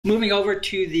Moving over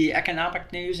to the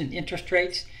economic news and interest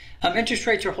rates. Interest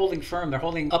rates are holding firm. They're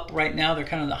holding up right now. They're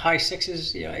kind of in the high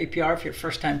sixes. APR if you're a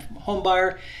first-time home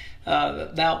buyer,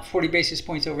 about 40 basis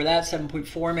points over that,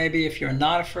 7.4 maybe if you're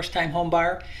not a first-time home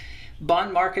buyer.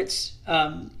 Bond markets,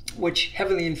 which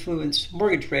heavily influence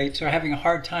mortgage rates, are having a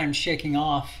hard time shaking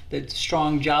off the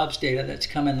strong jobs data that's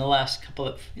come in the last couple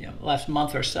of, last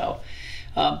month or so.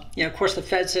 Of course, the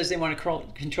Fed says they want to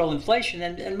control inflation,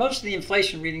 and most of the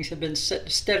inflation readings have been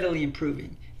steadily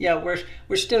improving.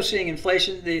 We're still seeing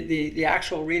inflation. The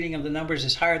actual reading of the numbers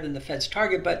is higher than the Fed's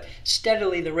target, but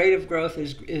steadily the rate of growth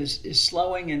is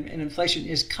slowing, and inflation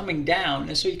is coming down.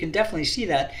 And so you can definitely see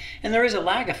that. And there is a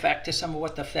lag effect to some of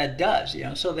what the Fed does.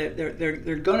 So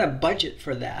they're going to budget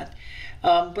for that,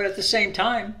 but at the same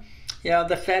time,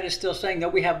 the Fed is still saying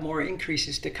that we have more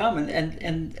increases to come,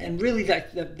 and really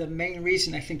the main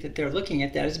reason I think that they're looking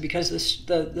at that is because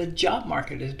the job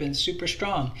market has been super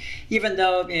strong. Even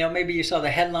though maybe you saw the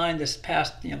headline this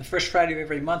past the first Friday of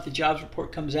every month, the jobs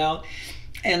report comes out,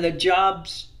 and the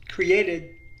jobs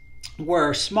created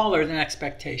were smaller than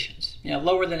expectations,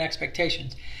 lower than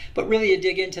expectations. But really, you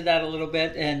dig into that a little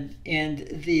bit, and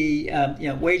the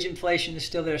wage inflation is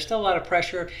still there. There's still a lot of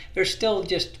pressure. There's still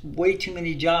just way too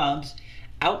many jobs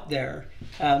out there,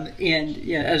 and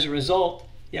as a result,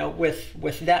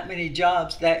 with that many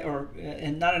jobs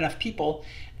and not enough people,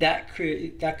 that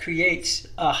creates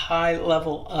a high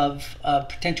level of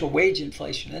potential wage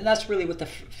inflation, and that's really what the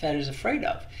Fed is afraid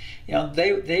of.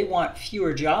 They want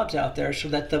fewer jobs out there so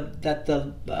that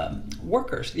the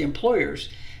workers, the employers,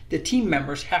 the team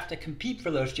members have to compete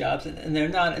for those jobs, and they're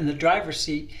not in the driver's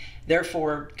seat,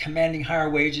 therefore commanding higher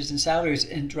wages and salaries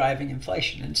and driving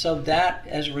inflation. And so that,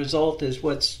 as a result, is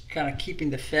what's kind of keeping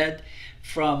the Fed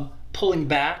from pulling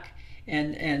back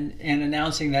and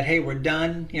announcing that, hey, we're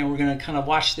done. We're going to kind of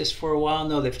watch this for a while.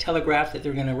 No, they've telegraphed that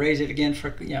they're going to raise it again for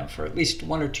at least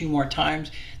one or two more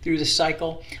times through the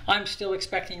cycle. I'm still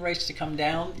expecting rates to come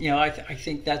down. I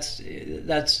think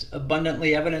that's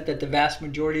abundantly evident that the vast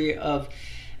majority of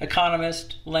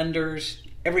economists, lenders,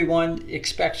 everyone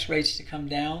expects rates to come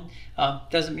down.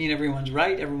 Doesn't mean everyone's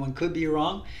right. Everyone could be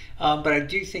wrong. But I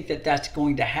do think that that's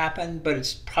going to happen, but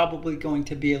it's probably going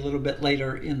to be a little bit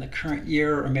later in the current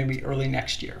year or maybe early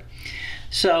next year.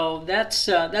 So that's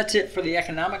it for the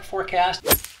economic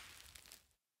forecast.